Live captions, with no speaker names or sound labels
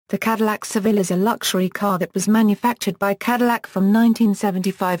The Cadillac Seville is a luxury car that was manufactured by Cadillac from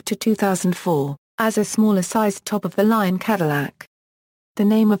 1975 to 2004, as a smaller-sized top-of-the-line Cadillac. The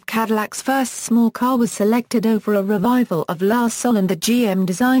name of Cadillac's first small car was selected over a revival of LaSalle and the GM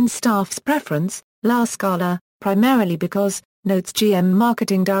design staff's preference, LaScala, primarily because, notes GM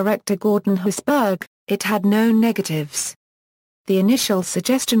marketing director Gordon Horsburgh, it had no negatives. The initial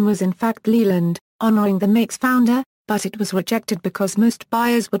suggestion was in fact Leland, honoring the make's founder, but it was rejected because most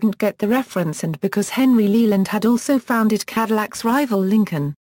buyers wouldn't get the reference and because Henry Leland had also founded Cadillac's rival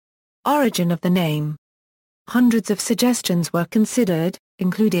Lincoln. Origin of the name. Hundreds of suggestions were considered,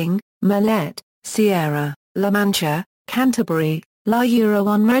 including Merlet, Sierra, La Mancha, Canterbury, La Euro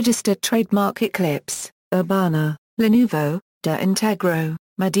unregistered trademark Eclipse, Urbana, Lanuvo, De Integro,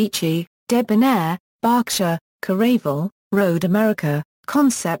 Medici, Debonair, Berkshire, Caravel, Road America,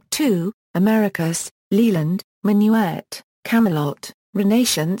 Concept 2, Americas, Leland, Minuet, Camelot,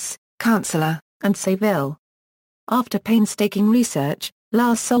 Renaissance, Chancellor, and Seville. After painstaking research,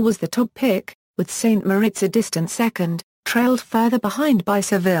 LaSalle was the top pick, with St. Moritz a distant second, trailed further behind by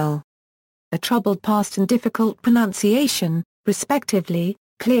Seville. A troubled past and difficult pronunciation, respectively,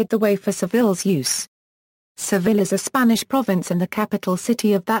 cleared the way for Seville's use. Seville is a Spanish province and the capital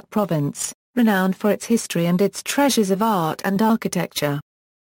city of that province, renowned for its history and its treasures of art and architecture.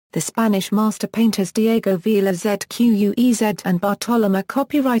 The Spanish master painters Diego Velázquez and Bartolomé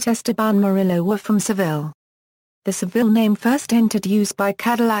copyright Esteban Murillo were from Seville. The Seville name first entered use by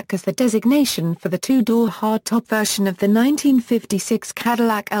Cadillac as the designation for the two-door hardtop version of the 1956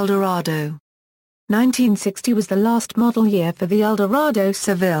 Cadillac Eldorado. 1960 was the last model year for the Eldorado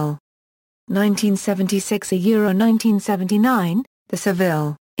Seville. 1976 Euro 1979, the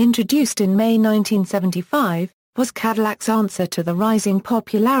Seville, introduced in May 1975, was Cadillac's answer to the rising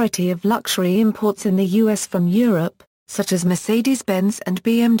popularity of luxury imports in the U.S. from Europe, such as Mercedes-Benz and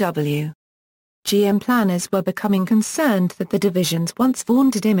BMW. GM planners were becoming concerned that the division's once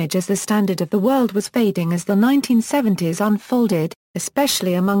vaunted image as the standard of the world was fading as the 1970s unfolded,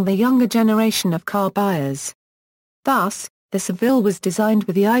 especially among the younger generation of car buyers. Thus, the Seville was designed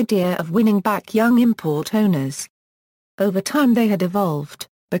with the idea of winning back young import owners. Over time they had evolved,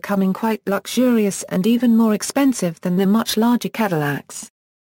 becoming quite luxurious and even more expensive than the much larger Cadillacs.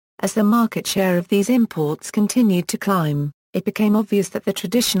 As the market share of these imports continued to climb, it became obvious that the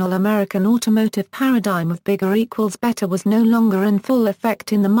traditional American automotive paradigm of bigger equals better was no longer in full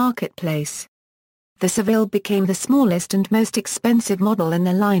effect in the marketplace. The Seville became the smallest and most expensive model in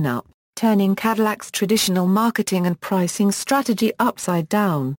the lineup, turning Cadillac's traditional marketing and pricing strategy upside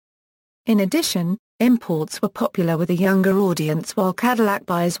down. In addition, imports were popular with a younger audience while Cadillac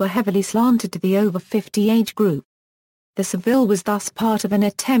buyers were heavily slanted to the over 50 age group. The Seville was thus part of an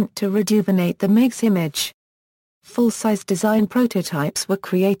attempt to rejuvenate the make's image. Full-size design prototypes were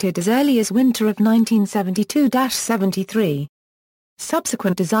created as early as winter of 1972-73.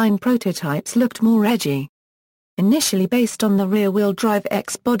 Subsequent design prototypes looked more edgy. Initially based on the rear-wheel drive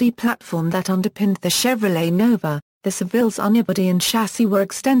X-body platform that underpinned the Chevrolet Nova, the Seville's underbody and chassis were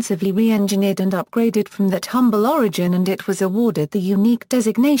extensively re-engineered and upgraded from that humble origin and it was awarded the unique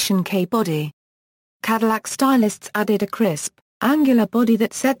designation K-body. Cadillac stylists added a crisp, angular body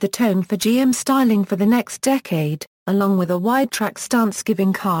that set the tone for GM styling for the next decade, along with a wide-track stance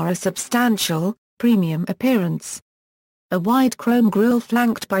giving car a substantial, premium appearance. A wide chrome grille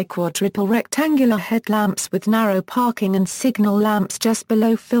flanked by quadruple rectangular headlamps with narrow parking and signal lamps just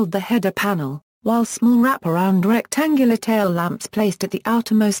below filled the header panel, while small wraparound rectangular tail lamps placed at the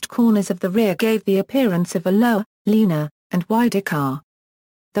outermost corners of the rear gave the appearance of a lower, leaner, and wider car.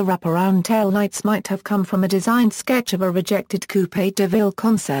 The wraparound tail lights might have come from a design sketch of a rejected Coupe de Ville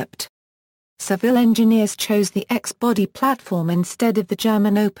concept. Seville engineers chose the X-body platform instead of the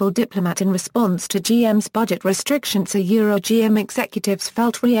German Opel Diplomat in response to GM's budget restrictions. GM executives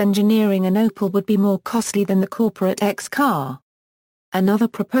felt re-engineering an Opel would be more costly than the corporate X car. Another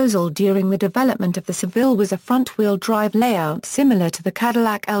proposal during the development of the Seville was a front-wheel drive layout similar to the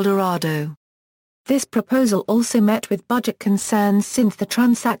Cadillac Eldorado. This proposal also met with budget concerns since the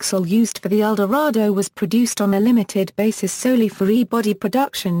transaxle used for the Eldorado was produced on a limited basis solely for e-body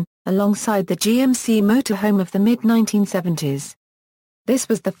production, alongside the GMC motorhome of the mid-1970s. This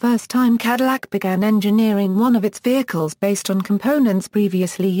was the first time Cadillac began engineering one of its vehicles based on components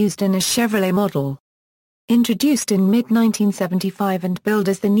previously used in a Chevrolet model. Introduced in mid-1975 and billed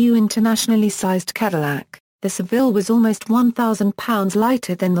as the new internationally sized Cadillac, the Seville was almost 1,000 pounds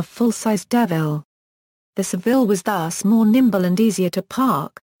lighter than the full-size DeVille. The Seville was thus more nimble and easier to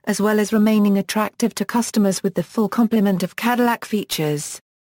park, as well as remaining attractive to customers with the full complement of Cadillac features.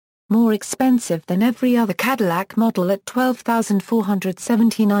 more expensive than every other Cadillac model at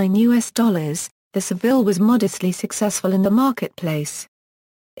 $12,479, the Seville was modestly successful in the marketplace.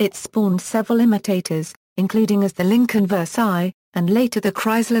 It spawned several imitators, including as the Lincoln Versailles, and later the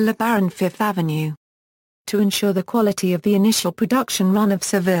Chrysler LeBaron Fifth Avenue. To ensure the quality of the initial production run of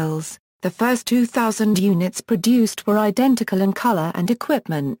Sevilles, the first 2,000 units produced were identical in color and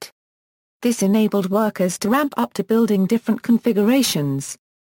equipment. This enabled workers to ramp up to building different configurations.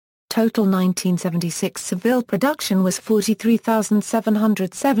 Total 1976 Seville production was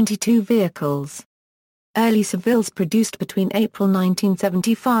 43,772 vehicles. Early Sevilles produced between April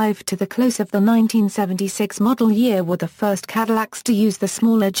 1975 to the close of the 1976 model year were the first Cadillacs to use the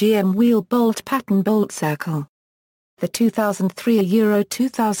smaller GM wheel bolt pattern bolt circle. The 2003 Euro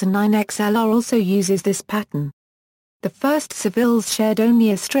 2009 XLR also uses this pattern. The first Sevilles shared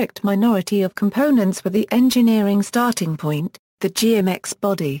only a strict minority of components with the engineering starting point, the GMX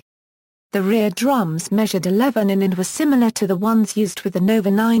body. The rear drums measured 11 in and were similar to the ones used with the Nova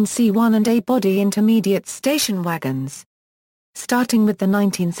 9C1 and A-body intermediate station wagons. Starting with the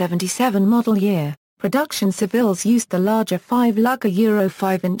 1977 model year, production Sevilles used the larger 5-lugger Euro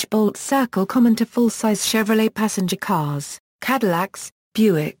 5-inch bolt circle common to full-size Chevrolet passenger cars, Cadillacs,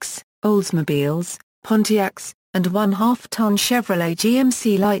 Buicks, Oldsmobiles, Pontiacs, and 1/2-ton Chevrolet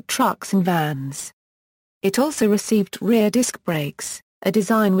GMC light trucks and vans. It also received rear disc brakes, a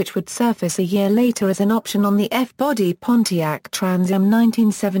design which would surface a year later as an option on the F-body Pontiac Trans Am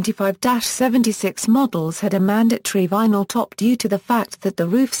 1975-76 models had a mandatory vinyl top due to the fact that the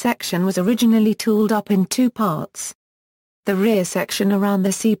roof section was originally tooled up in two parts. The rear section around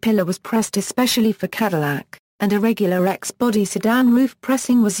the C-pillar was pressed especially for Cadillac, and a regular X-body sedan roof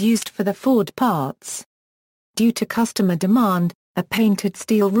pressing was used for the Ford parts. Due to customer demand, a painted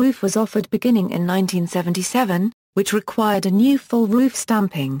steel roof was offered beginning in 1977, which required a new full roof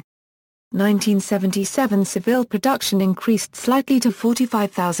stamping. 1977 Seville production increased slightly to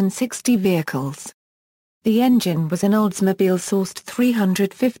 45,060 vehicles. The engine was an Oldsmobile-sourced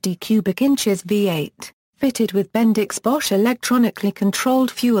 350 cubic inches V8, fitted with Bendix Bosch electronically controlled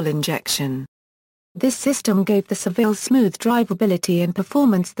fuel injection. This system gave the Seville smooth drivability and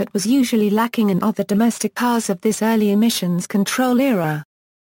performance that was usually lacking in other domestic cars of this early emissions control era.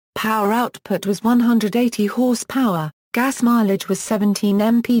 Power output was 180 horsepower, gas mileage was 17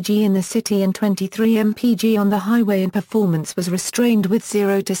 mpg in the city and 23 mpg on the highway, and performance was restrained with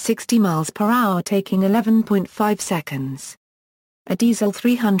 0 to 60 miles per hour taking 11.5 seconds. A diesel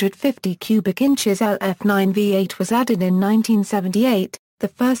 350 cubic inches LF9 V8 was added in 1978, the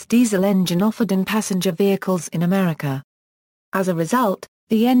first diesel engine offered in passenger vehicles in America. As a result,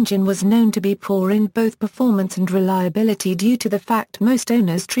 the engine was known to be poor in both performance and reliability due to the fact most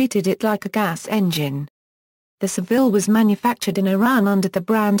owners treated it like a gas engine. The Seville was manufactured in Iran under the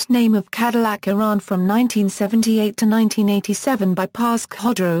brand name of Cadillac Iran from 1978 to 1987 by Pars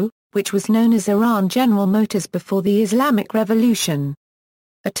Khodro, which was known as Iran General Motors before the Islamic Revolution.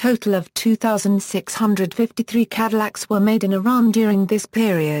 A total of 2,653 Cadillacs were made in Iran during this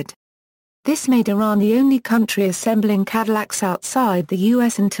period. This made Iran the only country assembling Cadillacs outside the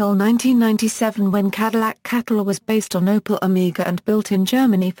U.S. until 1997, when Cadillac Cattle was based on Opel Omega and built in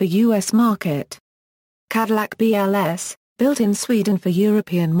Germany for U.S. market. Cadillac BLS, built in Sweden for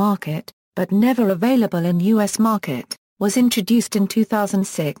European market, but never available in U.S. market, was introduced in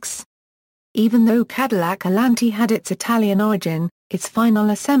 2006. Even though Cadillac Alante had its Italian origin, its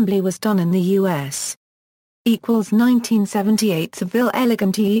final assembly was done in the U.S. 1978 Seville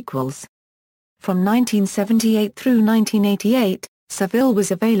Elegante From 1978 through 1988, Seville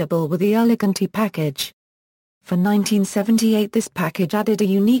was available with the Elegante package. For 1978 this package added a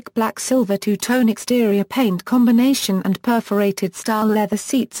unique black-silver two-tone exterior paint combination and perforated style leather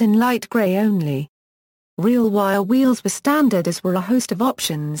seats in light grey only. Real wire wheels were standard, as were a host of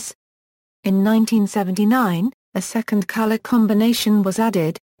options. In 1979, a second color combination was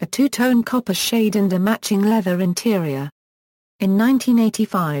added, a two-tone copper shade and a matching leather interior. In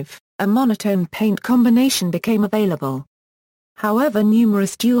 1985, a monotone paint combination became available. However,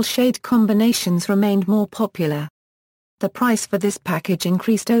 numerous dual-shade combinations remained more popular. The price for this package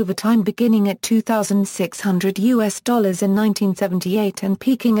increased over time, beginning at $2,600 in 1978 and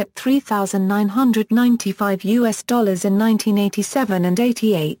peaking at $3,995 in 1987 and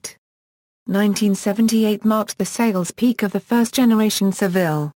 88. 1978 marked the sales peak of the first-generation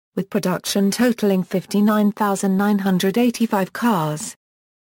Seville, with production totaling 59,985 cars.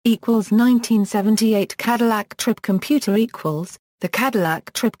 1978 Cadillac Trip Computer The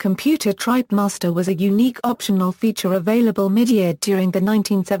Cadillac Trip Computer Tripemaster was a unique optional feature available mid-year during the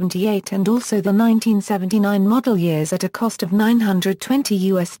 1978 and also the 1979 model years at a cost of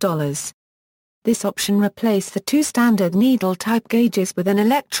 $920. This option replaced the two standard needle-type gauges with an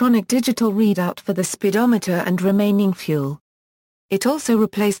electronic digital readout for the speedometer and remaining fuel. It also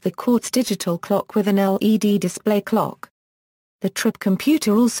replaced the quartz digital clock with an LED display clock. The trip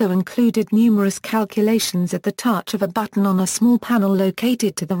computer also included numerous calculations at the touch of a button on a small panel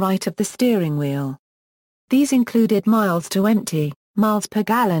located to the right of the steering wheel. These included miles to empty, miles per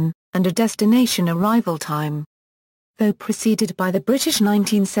gallon, and a destination arrival time. Though preceded by the British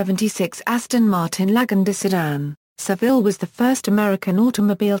 1976 Aston Martin Lagonda sedan, Seville was the first American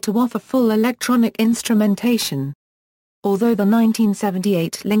automobile to offer full electronic instrumentation. Although the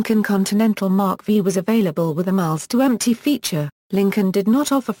 1978 Lincoln Continental Mark V was available with a miles to empty feature, Lincoln did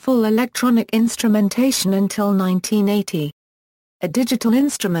not offer full electronic instrumentation until 1980. A digital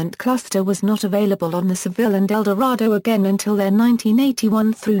instrument cluster was not available on the Seville and Eldorado again until their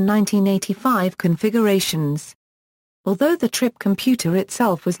 1981 through 1985 configurations. Although the trip computer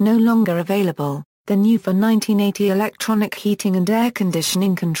itself was no longer available, the new for 1980 electronic heating and air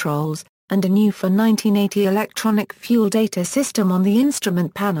conditioning controls, and a new for 1980 electronic fuel data system on the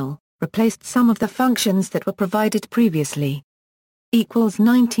instrument panel, replaced some of the functions that were provided previously.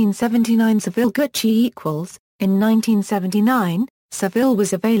 1979 Seville Gucci In 1979, Seville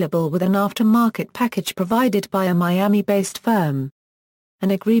was available with an aftermarket package provided by a Miami-based firm.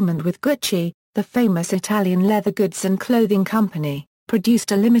 An agreement with Gucci, the famous Italian leather goods and clothing company,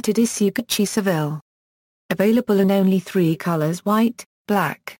 produced a limited-issue Gucci Seville. Available in only 3 colors: white,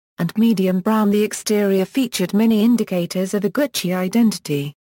 black, and medium brown, the exterior featured many indicators of the Gucci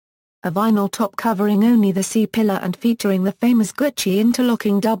identity. A vinyl top covering only the C-pillar and featuring the famous Gucci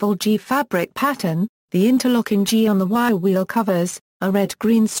interlocking double G fabric pattern, the interlocking G on the wire wheel covers, a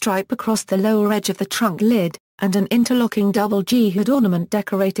red-green stripe across the lower edge of the trunk lid, and an interlocking double G hood ornament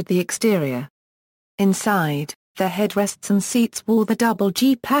decorated the exterior. Inside, the headrests and seats wore the double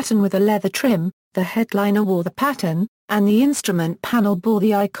G pattern with a leather trim, the headliner wore the pattern, and the instrument panel bore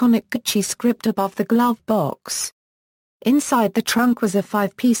the iconic Gucci script above the glove box. Inside the trunk was a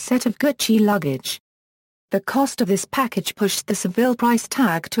 5-piece set of Gucci luggage. The cost of this package pushed the Seville price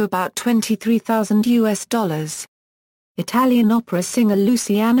tag to about $23,000. Italian opera singer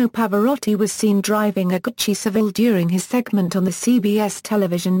Luciano Pavarotti was seen driving a Gucci Seville during his segment on the CBS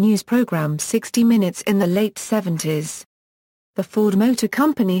television news program 60 Minutes in the late 70s. The Ford Motor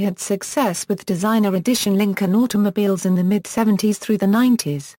Company had success with designer edition Lincoln automobiles in the mid-70s through the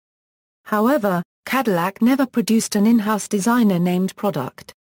 90s. However, Cadillac never produced an in-house designer-named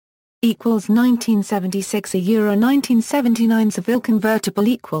product. 1976 Euro 1979 Seville convertible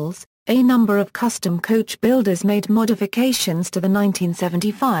A number of custom coach builders made modifications to the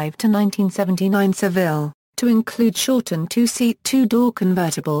 1975 to 1979 Seville, to include shortened 2-seat 2-door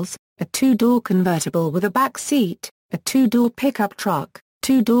convertibles, a 2-door convertible with a back seat, a 2-door pickup truck,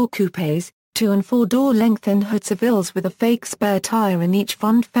 2-door coupes, 2- and 4-door lengthened hood Sevilles with a fake spare tire in each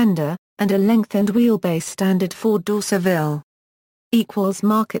front fender, and a lengthened wheelbase standard 4-door Seville.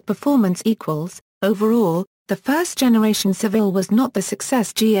 Market performance Overall, the first-generation Seville was not the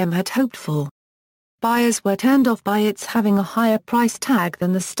success GM had hoped for. Buyers were turned off by its having a higher price tag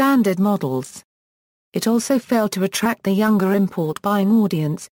than the standard models. It also failed to attract the younger import-buying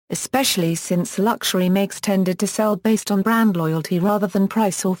audience, especially since luxury makes tended to sell based on brand loyalty rather than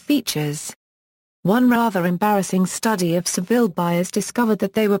price or features. One rather embarrassing study of Seville buyers discovered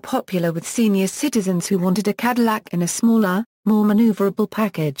that they were popular with senior citizens who wanted a Cadillac in a smaller, more maneuverable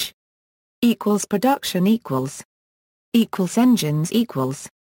package. Production Engines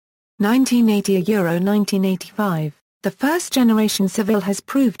 1980 Euro 1985. The first-generation Seville has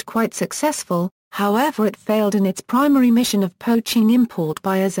proved quite successful, however it failed in its primary mission of poaching import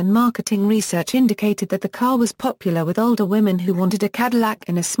buyers, and marketing research indicated that the car was popular with older women who wanted a Cadillac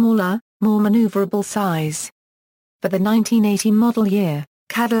in a smaller, more maneuverable size. For the 1980 model year,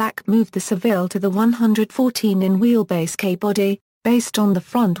 Cadillac moved the Seville to the 114 in wheelbase K-body, based on the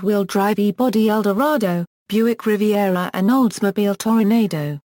front-wheel drive E-body Eldorado, Buick Riviera and Oldsmobile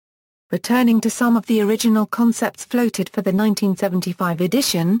Toronado. Returning to some of the original concepts floated for the 1975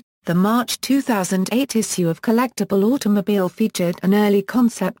 edition, the March 2008 issue of Collectible Automobile featured an early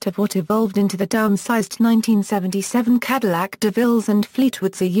concept of what evolved into the downsized 1977 Cadillac DeVilles and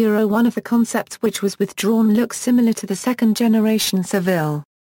Fleetwoods. One of the concepts which was withdrawn looks similar to the second-generation Seville.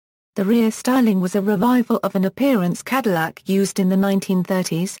 The rear styling was a revival of an appearance Cadillac used in the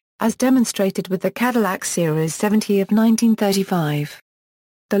 1930s, as demonstrated with the Cadillac Series 70 of 1935.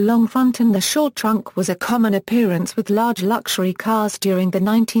 The long front and the short trunk was a common appearance with large luxury cars during the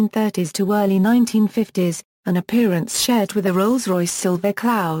 1930s to early 1950s, an appearance shared with the Rolls-Royce Silver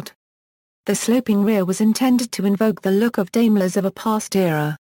Cloud. The sloping rear was intended to invoke the look of Daimlers of a past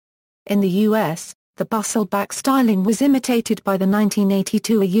era. In the US, the bustle-back styling was imitated by the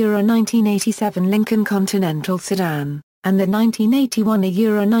 1982 Euro 1987 Lincoln Continental sedan, and the 1981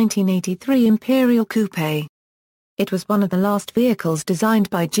 Euro 1983 Imperial Coupe. It was one of the last vehicles designed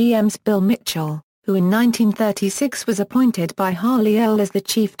by GM's Bill Mitchell, who in 1936 was appointed by Harley L. as the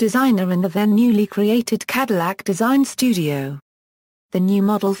chief designer in the then newly created Cadillac Design Studio. The new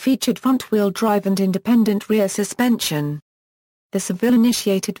model featured front-wheel drive and independent rear suspension. The Seville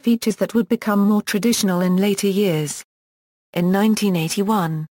initiated features that would become more traditional in later years. In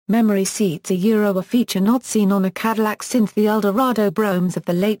 1981, memory seats a feature not seen on a Cadillac since the Eldorado Bromes of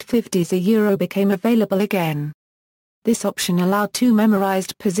the late 50s became available again. This option allowed two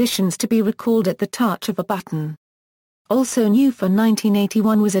memorized positions to be recalled at the touch of a button. Also new for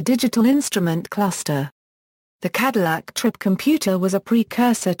 1981 was a digital instrument cluster. The Cadillac Trip Computer was a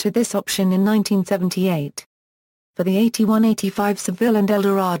precursor to this option in 1978. For the 81-85 Seville and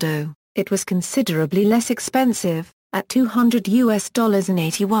Eldorado, it was considerably less expensive, at $200 in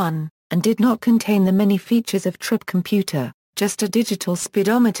 81, and did not contain the many features of Trip Computer, just a digital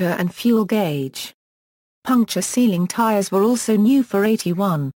speedometer and fuel gauge. Puncture sealing tires were also new for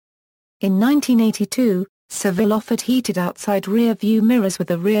 81. In 1982, Seville offered heated outside rear view mirrors with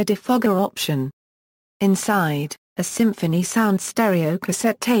a rear defogger option. Inside, a Symphony Sound stereo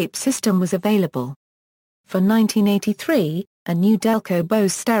cassette tape system was available. For 1983, a new Delco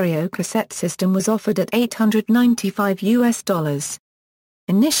Bose stereo cassette system was offered at $895.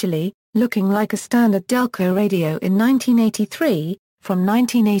 Initially, looking like a standard Delco radio in 1983, from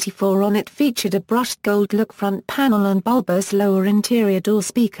 1984 on it featured a brushed gold look front panel and bulbous lower interior door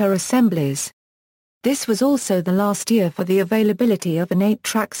speaker assemblies. This was also the last year for the availability of an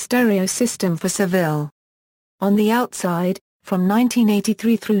 8-track stereo system for Seville. On the outside, from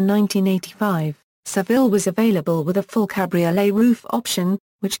 1983 through 1985, Seville was available with a full cabriolet roof option,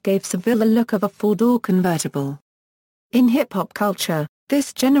 which gave Seville a look of a four-door convertible. In hip-hop culture,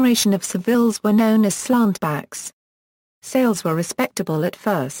 this generation of Sevilles were known as slantbacks. Sales were respectable at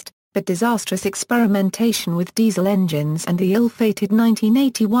first, but disastrous experimentation with diesel engines and the ill-fated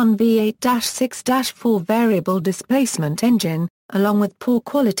 1981 V8-6-4 variable displacement engine, along with poor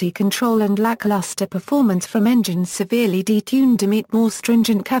quality control and lackluster performance from engines severely detuned to meet more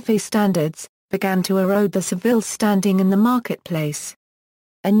stringent CAFE standards, began to erode the Seville's standing in the marketplace.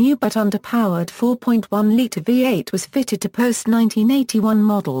 A new but underpowered 4.1-litre V8 was fitted to post-1981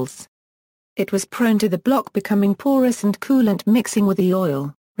 models. It was prone to the block becoming porous and coolant mixing with the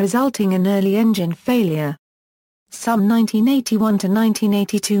oil, resulting in early engine failure. Some 1981 to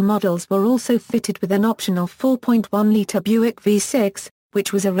 1982 models were also fitted with an optional 4.1-litre Buick V6,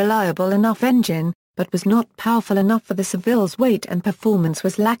 which was a reliable enough engine, but was not powerful enough for the Seville's weight and performance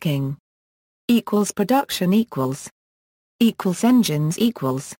was lacking. Production engines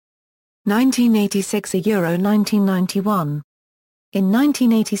 1986 Euro 1991. In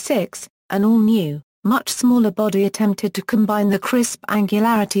 1986, an all-new, much smaller body attempted to combine the crisp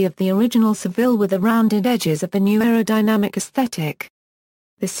angularity of the original Seville with the rounded edges of the new aerodynamic aesthetic.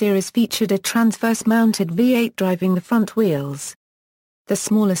 The series featured a transverse-mounted V8 driving the front wheels. The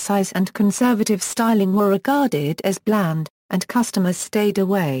smaller size and conservative styling were regarded as bland, and customers stayed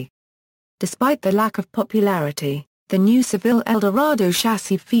away. Despite the lack of popularity, the new Seville Eldorado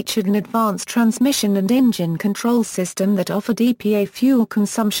chassis featured an advanced transmission and engine control system that offered EPA fuel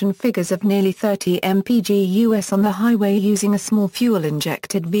consumption figures of nearly 30 mpg US on the highway using a small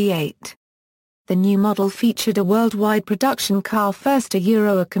fuel-injected V8. The new model featured a worldwide production car-first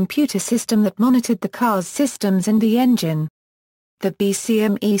a computer system that monitored the car's systems and the engine. The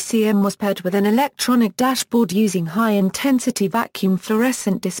BCM ECM was paired with an electronic dashboard using high-intensity vacuum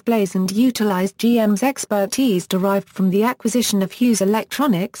fluorescent displays and utilized GM's expertise derived from the acquisition of Hughes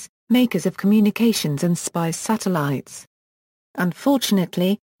Electronics, makers of communications and spy satellites.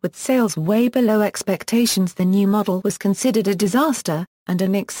 Unfortunately, with sales way below expectations, the new model was considered a disaster, and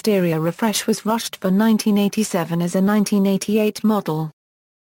an exterior refresh was rushed for 1987 as a 1988 model.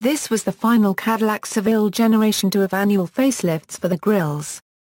 This was the final Cadillac Seville generation to have annual facelifts for the grilles.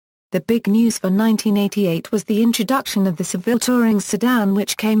 The big news for 1988 was the introduction of the Seville Touring sedan,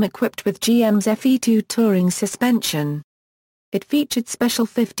 which came equipped with GM's FE2 Touring suspension. It featured special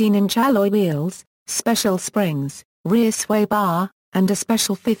 15-inch alloy wheels, special springs, rear sway bar, and a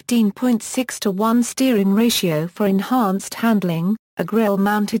special 15.6:1 steering ratio for enhanced handling, a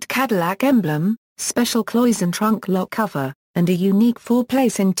grille-mounted Cadillac emblem, special cloisonne trunk lock cover, and a unique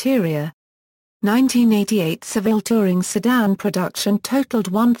four-place interior. 1988 Seville Touring Sedan production totaled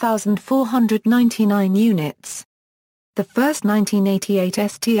 1,499 units. The first 1988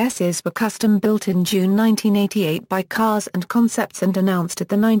 STSs were custom-built in June 1988 by Cars and Concepts and announced at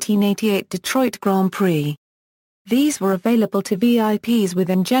the 1988 Detroit Grand Prix. These were available to VIPs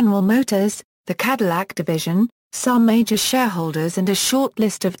within General Motors, the Cadillac division, some major shareholders and a short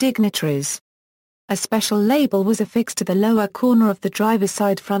list of dignitaries. A special label was affixed to the lower corner of the driver's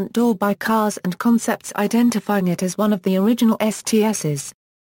side front door by Cars and Concepts, identifying it as one of the original STSs.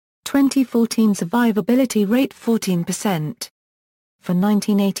 2014 survivability rate 14%. For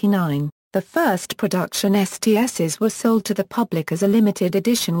 1989, the first production STSs were sold to the public as a limited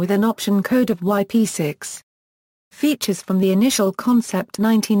edition with an option code of YP6. Features from the initial concept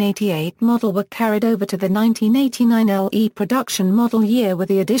 1988 model were carried over to the 1989 LE production model year with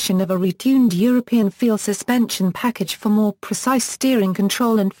the addition of a retuned European feel suspension package for more precise steering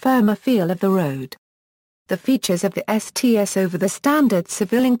control and firmer feel of the road. The features of the STS over the standard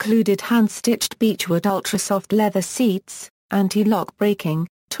Seville included hand-stitched beechwood ultra-soft leather seats, anti-lock braking,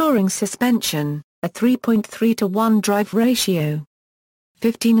 touring suspension, a 3.3:1 drive ratio,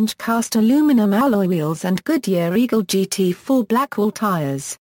 15-inch cast aluminum alloy wheels and Goodyear Eagle GT4 Blackwall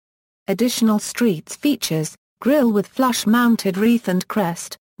tires. Additional streets features, grille with flush-mounted wreath and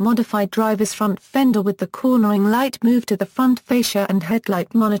crest, modified driver's front fender with the cornering light moved to the front fascia and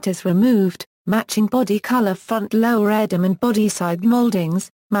headlight monitors removed, matching body color front lower edam and body side moldings,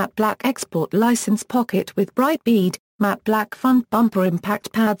 matte black export license pocket with bright bead, matte black front bumper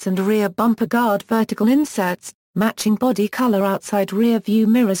impact pads and rear bumper guard vertical inserts, matching body color outside rear view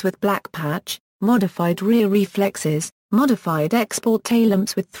mirrors with black patch, modified rear reflexes, modified export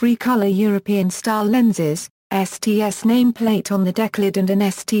taillamps with three-color European-style lenses, STS nameplate on the deck lid and an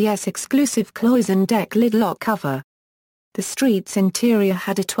STS exclusive Cloison deck lid lock cover. The street's interior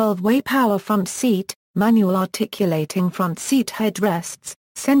had a 12-way power front seat, manual articulating front seat headrests,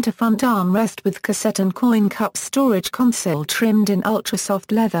 center front armrest with cassette and coin cup storage console trimmed in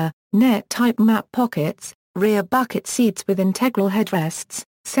ultra-soft leather, net-type map pockets, rear bucket seats with integral headrests,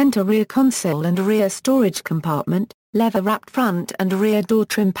 center rear console and rear storage compartment, leather-wrapped front and rear door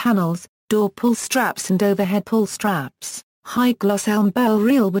trim panels, door pull straps and overhead pull straps, high-gloss elm bell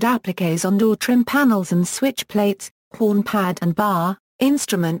reelwood appliques on door trim panels and switch plates, horn pad and bar,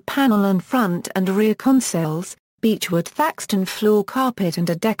 instrument panel on front and rear consoles, beechwood Thaxton floor carpet and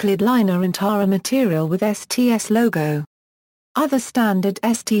a deck lid liner in Tara material with STS logo. Other standard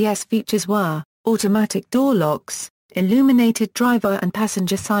STS features were automatic door locks, illuminated driver and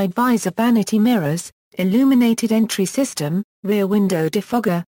passenger side visor vanity mirrors, illuminated entry system, rear window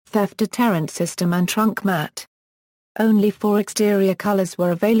defogger, theft deterrent system and trunk mat. Only 4 exterior colors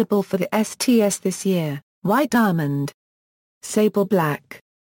were available for the STS this year: white diamond, sable black,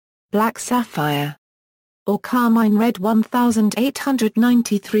 black sapphire, or carmine red.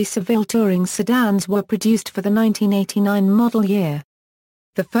 1,893 Seville touring sedans were produced for the 1989 model year.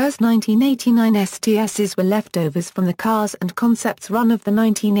 The first 1989 STSs were leftovers from the Cars and Concepts run of the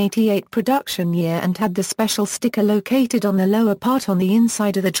 1988 production year and had the special sticker located on the lower part on the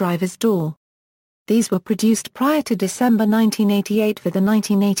inside of the driver's door. These were produced prior to December 1988 for the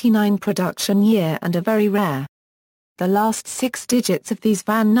 1989 production year and are very rare. The last 6 digits of these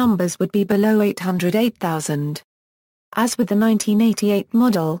van numbers would be below 808,000. As with the 1988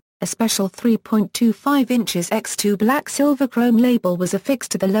 model, a special 3.25 inches x2 black silver chrome label was affixed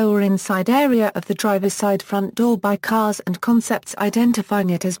to the lower inside area of the driver's side front door by Cars and Concepts,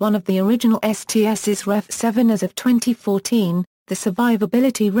 identifying it as one of the original STS's Ref 7 as of 2014. The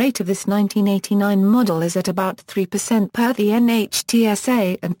survivability rate of this 1989 model is at about 3% per the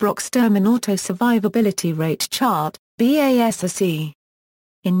NHTSA and Brock-Sterman Auto Survivability Rate Chart, BASRC.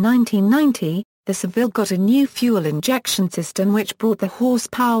 In 1990, the Seville got a new fuel injection system which brought the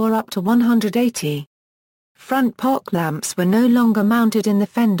horsepower up to 180. Front park lamps were no longer mounted in the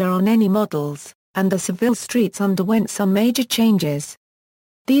fender on any models, and the Seville streets underwent some major changes.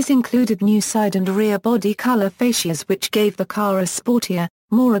 These included new side and rear body color fascias which gave the car a sportier,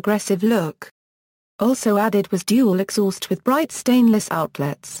 more aggressive look. Also added was dual exhaust with bright stainless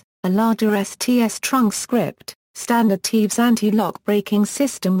outlets, a larger STS trunk script, standard Teves anti-lock braking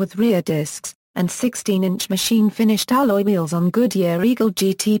system with rear discs, and 16-inch machine-finished alloy wheels on Goodyear Eagle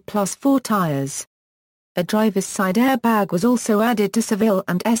GT Plus 4 tires. A driver's side airbag was also added to Seville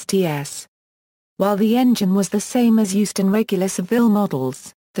and STS. While the engine was the same as used in regular Seville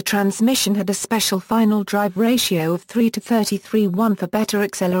models, the transmission had a special final drive ratio of 3:33:1 for better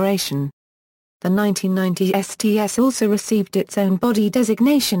acceleration. The 1990 STS also received its own body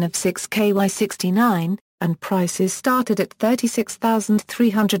designation of 6KY69, and prices started at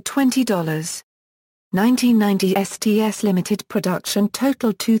 $36,320. 1990 STS limited production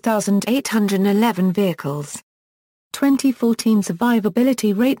totaled 2,811 vehicles. 2014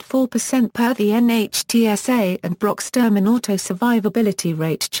 survivability rate 4% per the NHTSA and Brock-Sterman Auto Survivability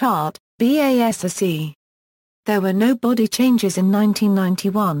Rate Chart, BASC. There were no body changes in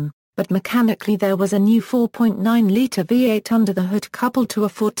 1991, but mechanically there was a new 4.9-litre V8 under the hood coupled to a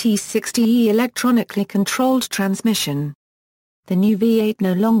 4T60E electronically controlled transmission. The new V8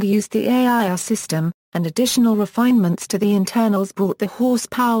 no longer used the AIR system, and additional refinements to the internals brought the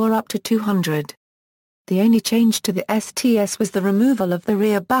horsepower up to 200. The only change to the STS was the removal of the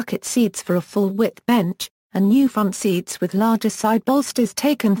rear bucket seats for a full-width bench, and new front seats with larger side bolsters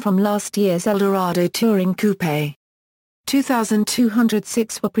taken from last year's Eldorado Touring Coupe.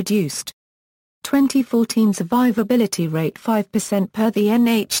 2,206 were produced. 2014 survivability rate 5% per the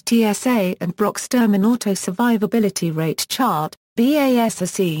NHTSA and Brock-Sterman Auto Survivability Rate Chart,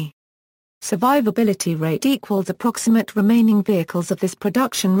 BASC. Survivability rate equals approximate remaining vehicles of this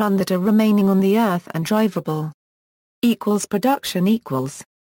production run that are remaining on the earth and drivable. Equals production equals.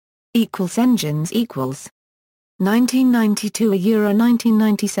 Equals engines equals. 1992 Euro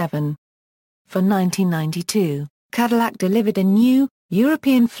 1997. For 1992, Cadillac delivered a new,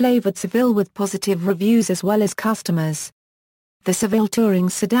 European-flavored Seville with positive reviews as well as customers. The Seville Touring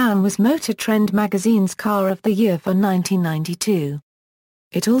Sedan was Motor Trend magazine's Car of the Year for 1992.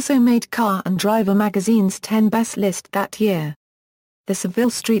 It also made Car and Driver magazine's 10 Best list that year. The Seville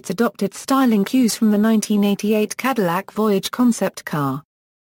Streets adopted styling cues from the 1988 Cadillac Voyage concept car.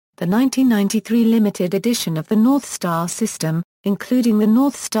 The 1993 limited edition of the North Star system, including the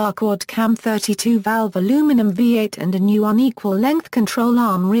North Star quad-cam 32-valve aluminum V8 and a new unequal-length control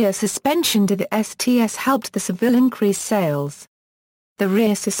arm rear suspension to the STS helped the Seville increase sales. The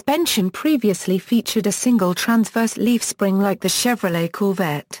rear suspension previously featured a single transverse leaf spring like the Chevrolet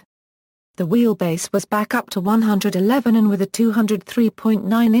Corvette. The wheelbase was back up to 111 and with a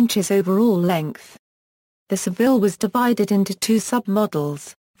 203.9 inches overall length. The Seville was divided into two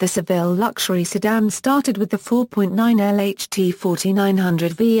sub-models. The Seville luxury sedan started with the 4.9 LHT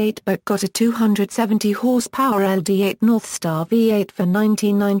 4900 V8 but got a 270 horsepower LD8 North Star V8 for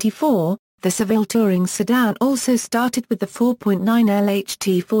 1994. The Seville Touring Sedan also started with the 4.9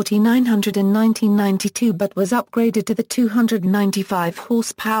 LHT 4900 in 1992 but was upgraded to the 295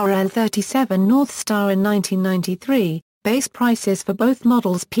 horsepower L37 North Star in 1993. Base prices for both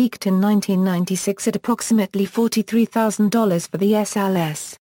models peaked in 1996 at approximately $43,000 for the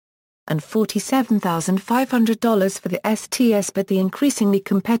SLS and $47,500 for the STS, but the increasingly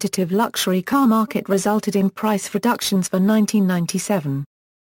competitive luxury car market resulted in price reductions for 1997.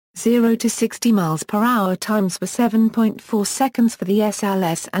 0 to 60 miles per hour times were 7.4 seconds for the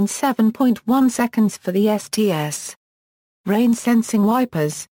SLS and 7.1 seconds for the STS. Rain-sensing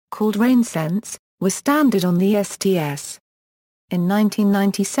wipers, called RainSense, were standard on the STS. In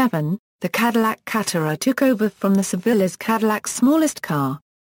 1997, the Cadillac Catera took over from the Seville as Cadillac's smallest car.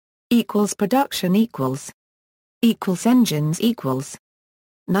 Equals production equals. Equals engines equals.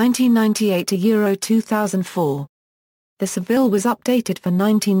 1998 to Euro 2004. The Seville was updated for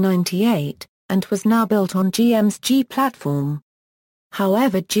 1998, and was now built on GM's G platform.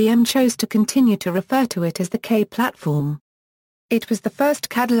 However, GM chose to continue to refer to it as the K platform. It was the first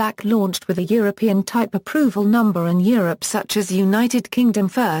Cadillac launched with a European type approval number in Europe such as United Kingdom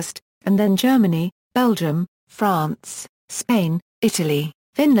first, and then Germany, Belgium, France, Spain, Italy,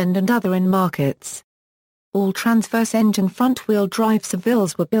 Finland and other markets. All transverse engine front-wheel drive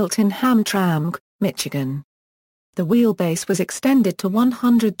Sevilles were built in Hamtramck, Michigan. The wheelbase was extended to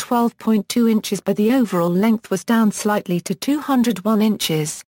 112.2 inches but the overall length was down slightly to 201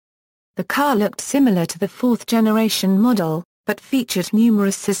 inches. The car looked similar to the fourth-generation model, but featured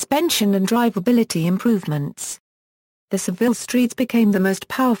numerous suspension and drivability improvements. The Seville Streets became the most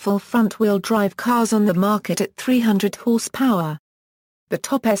powerful front-wheel drive cars on the market at 300 horsepower. The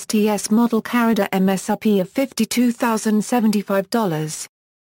top STS model carried a MSRP of $52,075.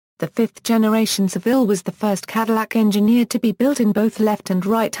 The fifth-generation Seville was the first Cadillac engineered to be built in both left and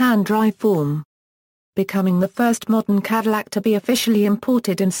right-hand drive form. Becoming the first modern Cadillac to be officially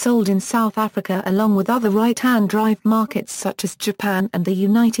imported and sold in South Africa along with other right-hand drive markets such as Japan and the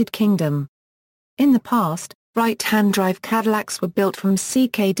United Kingdom. In the past, right-hand drive Cadillacs were built from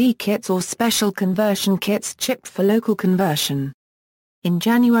CKD kits or special conversion kits chipped for local conversion. In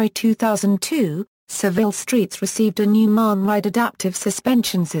January 2002, Seville Streets received a new Manride adaptive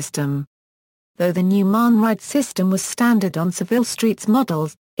suspension system. Though the new Manride system was standard on Seville Streets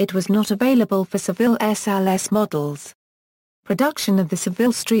models, it was not available for Seville SLS models. Production of the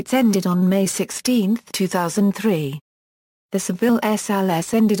Seville Streets ended on May 16, 2003. The Seville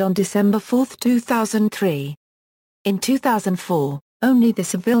SLS ended on December 4, 2003. In 2004, only the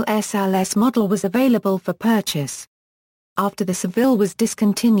Seville SLS model was available for purchase. After the Seville was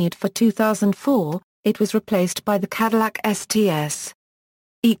discontinued for 2004, it was replaced by the Cadillac STS.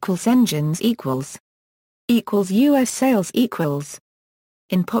 Engines US sales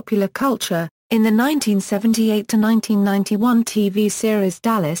In popular culture, in the 1978 to 1991 TV series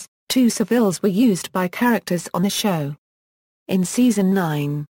Dallas, 2 Sevilles were used by characters on the show. In Season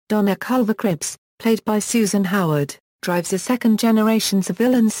 9, Donna Culver-Cribbs, played by Susan Howard, drives a second-generation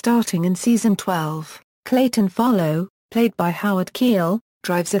Seville, and starting in Season 12, Clayton Farlow, played by Howard Keel,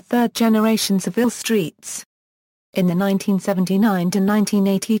 drives a third-generation Seville Streets. In the 1979 to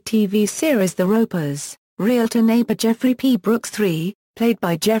 1980 TV series The Ropers, realtor neighbor Jeffrey P. Brooks III, played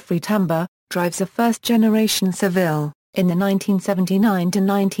by Jeffrey Tambor, drives a first-generation Seville. In the 1979 to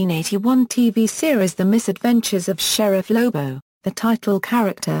 1981 TV series The Misadventures of Sheriff Lobo, the title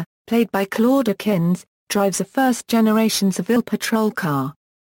character, played by Claude Akins, drives a first-generation Seville patrol car.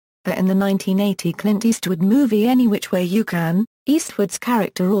 In the 1980 Clint Eastwood movie Any Which Way You Can, Eastwood's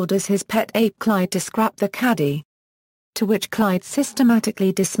character orders his pet ape Clyde to scrap the Caddy, to which Clyde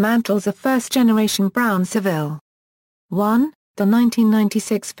systematically dismantles a first-generation brown Seville. 1. The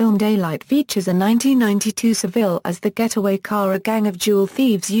 1996 film Daylight features a 1992 Seville as the getaway car a gang of jewel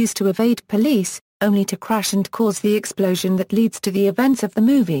thieves use to evade police, only to crash and cause the explosion that leads to the events of the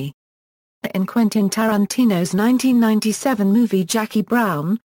movie. In Quentin Tarantino's 1997 movie Jackie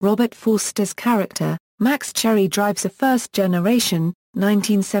Brown, Robert Forster's character, Max Cherry, drives a first-generation,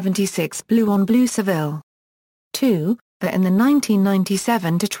 1976 blue-on-blue Seville. 2. In the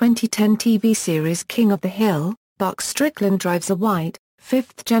 1997 to 2010 TV series King of the Hill, Buck Strickland drives a white,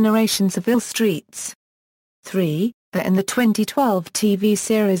 fifth-generation Seville Streets. 3. In the 2012 TV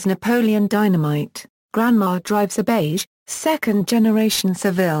series Napoleon Dynamite, Grandma drives a beige, second-generation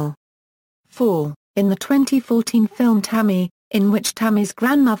Seville. 4. In the 2014 film Tammy, in which Tammy's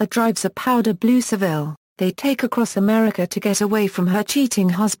grandmother drives a powder blue Seville, they take across America to get away from her cheating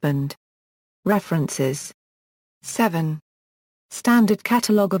husband. References. 7. Standard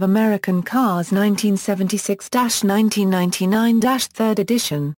Catalogue of American Cars 1976-1999 3rd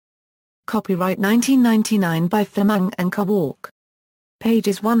edition. Copyright 1999 by Flameng and Kawalk.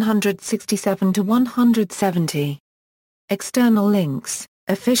 Pages 167 to 170. External links: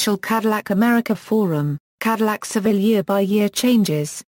 Official Cadillac America Forum, Cadillac Seville year-by-year changes,